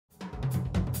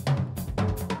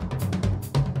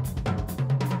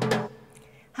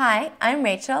Hi, I'm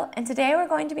Rachel, and today we're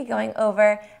going to be going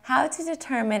over how to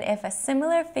determine if a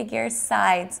similar figure's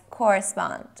sides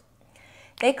correspond.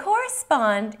 They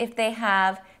correspond if they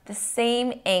have the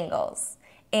same angles,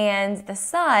 and the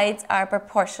sides are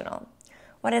proportional.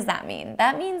 What does that mean?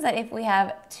 That means that if we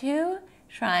have two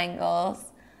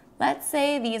triangles, let's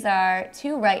say these are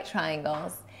two right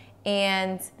triangles,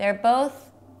 and they're both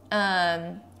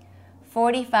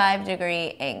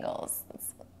 45-degree angles.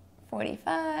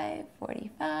 45,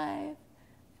 45,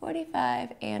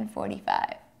 45, and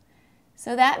 45.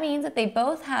 So that means that they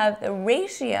both have the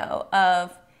ratio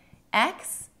of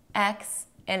x, x,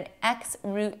 and x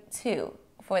root 2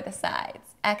 for the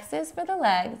sides. X is for the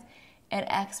legs, and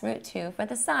x root 2 for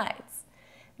the sides.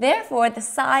 Therefore, the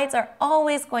sides are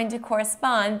always going to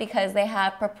correspond because they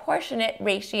have proportionate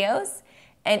ratios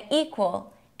and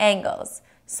equal angles.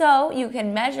 So you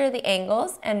can measure the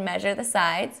angles and measure the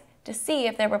sides to see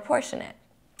if they're proportionate.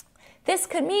 This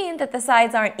could mean that the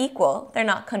sides aren't equal, they're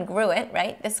not congruent,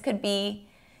 right? This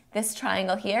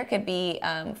triangle here could be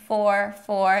 4,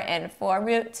 4, and 4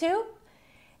 root 2.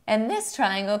 And this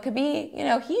triangle could be,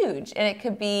 huge, and it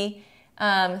could be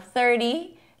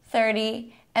 30,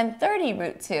 30, and 30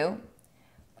 root 2.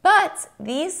 But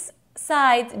these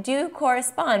sides do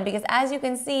correspond because, as you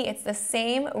can see, it's the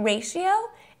same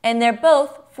ratio, and they're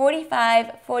both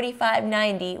 45, 45,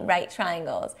 90 right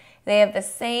triangles. They have the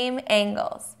same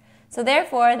angles. So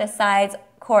therefore, the sides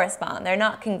correspond. They're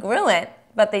not congruent,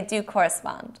 but they do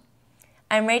correspond.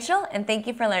 I'm Rachel, and thank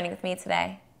you for learning with me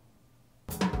today.